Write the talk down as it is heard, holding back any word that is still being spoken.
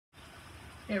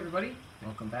Hey everybody,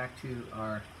 welcome back to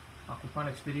our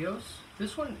aquaponics videos.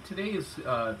 This one today is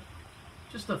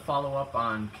just a follow-up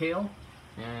on kale,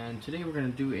 and today we're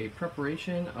going to do a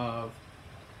preparation of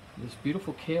this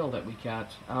beautiful kale that we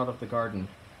got out of the garden.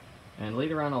 And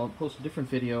later on I'll post a different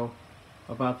video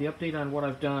about the update on what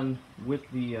I've done with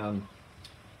the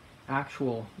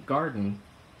actual garden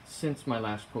since my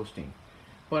last posting.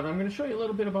 But I'm going to show you a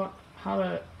little bit about how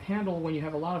to handle when you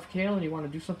have a lot of kale and you want to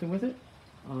do something with it.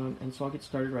 And so I'll get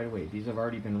started right away. These have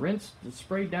already been rinsed and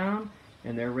sprayed down,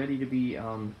 and they're ready to be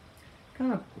kind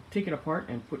of taken apart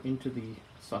and put into the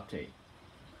saute.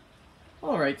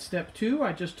 Alright, step 2,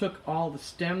 I just took all the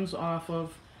stems off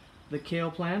of the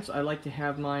kale plants. I like to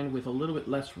have mine with a little bit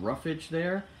less roughage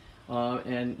there.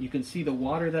 And you can see the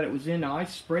water that it was in. Now I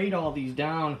sprayed all these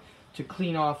down to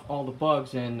clean off all the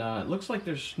bugs, and it looks like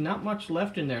there's not much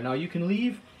left in there. Now you can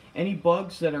leave any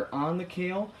bugs that are on the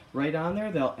kale right on there.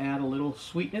 They'll add a little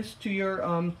sweetness to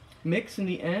your mix in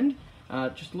the end.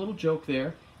 Just a little joke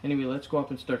there. Anyway, let's go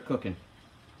up and start cooking.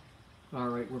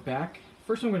 Alright, we're back.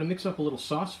 First I'm going to mix up a little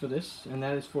sauce for this, and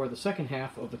that is for the second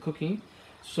half of the cooking.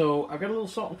 So I've got a little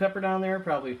salt and pepper down there,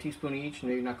 probably a teaspoon each,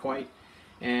 maybe not quite.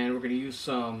 And we're going to use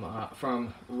some,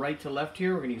 from right to left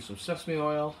here, we're going to use some sesame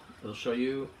oil. It'll show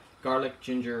you garlic,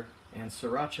 ginger, and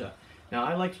sriracha. Now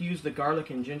I like to use the garlic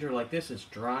and ginger like this. It's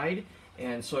dried,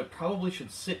 and so it probably should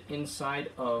sit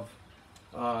inside of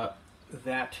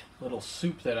that little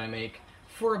soup that I make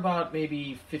for about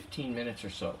maybe 15 minutes or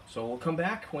so. So we'll come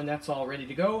back when that's all ready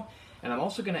to go, and I'm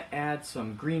also going to add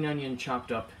some green onion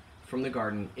chopped up from the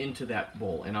garden into that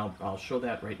bowl, and I'll show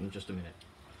that right in just a minute.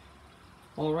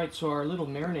 Alright, so our little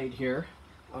marinade here,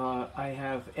 I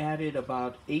have added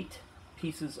about 8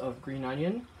 pieces of green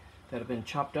onion that have been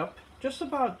chopped up. Just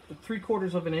about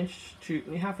 3/4 of an inch to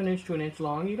half an inch to an inch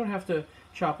long. You don't have to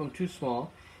chop them too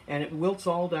small. And it wilts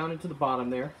all down into the bottom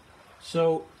there.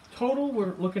 So total,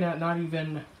 we're looking at not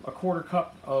even a 1/4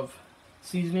 cup of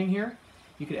seasoning here.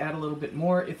 You could add a little bit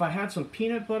more. If I had some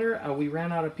peanut butter, we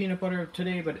ran out of peanut butter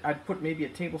today, but I'd put maybe a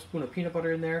tablespoon of peanut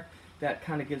butter in there. That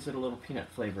kind of gives it a little peanut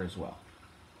flavor as well.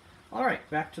 Alright,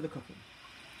 back to the cooking.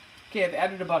 Okay, I've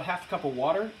added about 1/2 cup of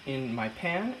water in my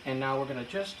pan, and now we're going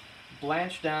to just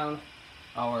blanch down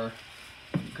our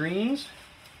greens.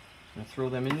 I'm going to throw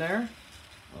them in there.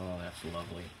 Oh, that's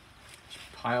lovely.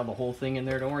 Just pile the whole thing in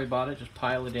there. Don't worry about it. Just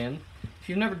pile it in. If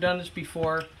you've never done this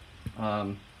before,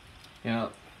 you know,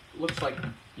 looks like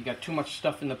you got too much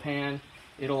stuff in the pan.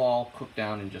 It'll all cook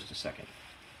down in just a second.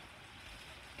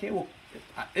 Okay, well,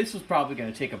 this is probably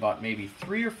going to take about maybe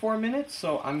 3 or 4 minutes,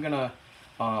 so I'm going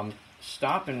to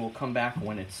stop and we'll come back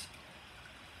when it's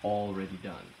already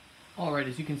done. Alright,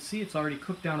 as you can see, it's already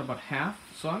cooked down about half,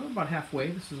 so I'm about halfway.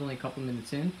 This is only a couple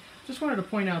minutes in. Just wanted to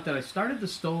point out that I started the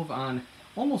stove on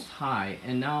almost high,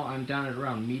 and now I'm down at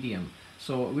around medium.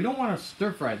 So we don't want to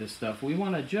stir fry this stuff. We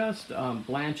want to just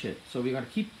blanch it. So we got to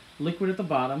keep liquid at the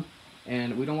bottom,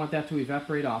 and we don't want that to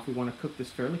evaporate off. We want to cook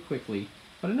this fairly quickly,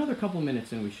 but another couple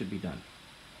minutes and we should be done.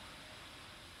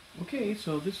 Okay,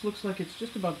 so this looks like it's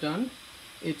just about done.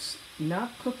 It's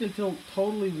not cooked until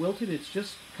totally wilted. It's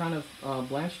just kind of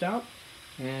blanched out.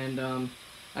 And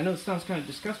I know this sounds kind of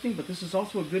disgusting, but this is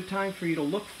also a good time for you to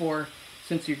look for,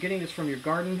 since you're getting this from your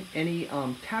garden, any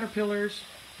caterpillars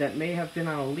that may have been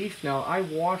on a leaf. Now, I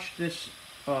washed this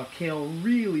kale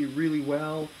really, really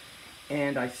well,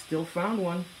 and I still found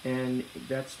one, and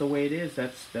that's the way it is.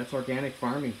 That's organic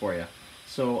farming for you.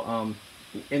 So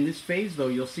in this phase, though,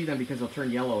 you'll see them because they'll turn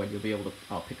yellow, and you'll be able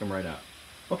to pick them right out.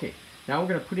 Okay. Now we're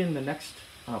going to put in the next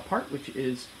part, which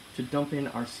is to dump in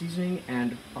our seasoning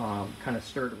and kind of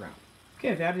stir it around.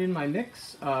 Okay, I've added in my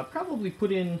mix. Probably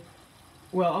put in,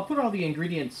 well, I'll put all the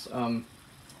ingredients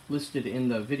listed in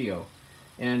the video.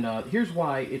 And here's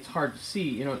why it's hard to see.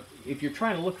 You know, if you're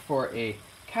trying to look for a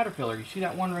caterpillar, you see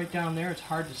that one right down there? It's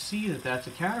hard to see that that's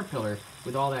a caterpillar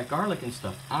with all that garlic and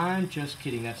stuff. I'm just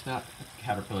kidding. That's not a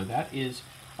caterpillar. That is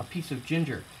a piece of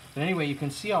ginger. But anyway, you can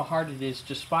see how hard it is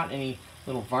to spot any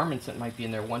little varmints that might be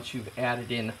in there once you've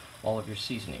added in all of your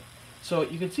seasoning. So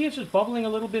you can see it's just bubbling a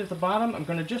little bit at the bottom. I'm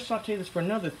going to just saute this for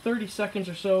another 30 seconds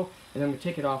or so, and then we'll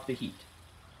take it off the heat.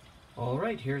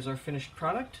 Alright, here's our finished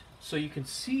product. So you can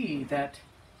see that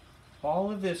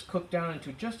all of this cooked down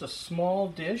into just a small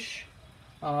dish,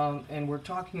 and we're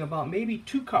talking about maybe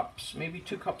 2 cups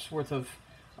worth of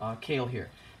kale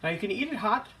here. Now you can eat it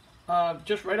hot,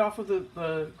 just right off of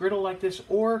the griddle like this,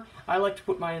 or I like to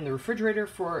put mine in the refrigerator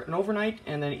for an overnight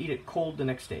and then eat it cold the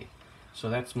next day. So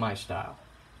that's my style.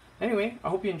 Anyway, I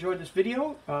hope you enjoyed this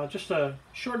video. Just a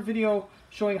short video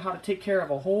showing how to take care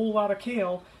of a whole lot of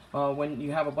kale when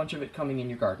you have a bunch of it coming in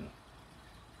your garden.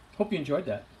 Hope you enjoyed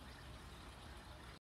that.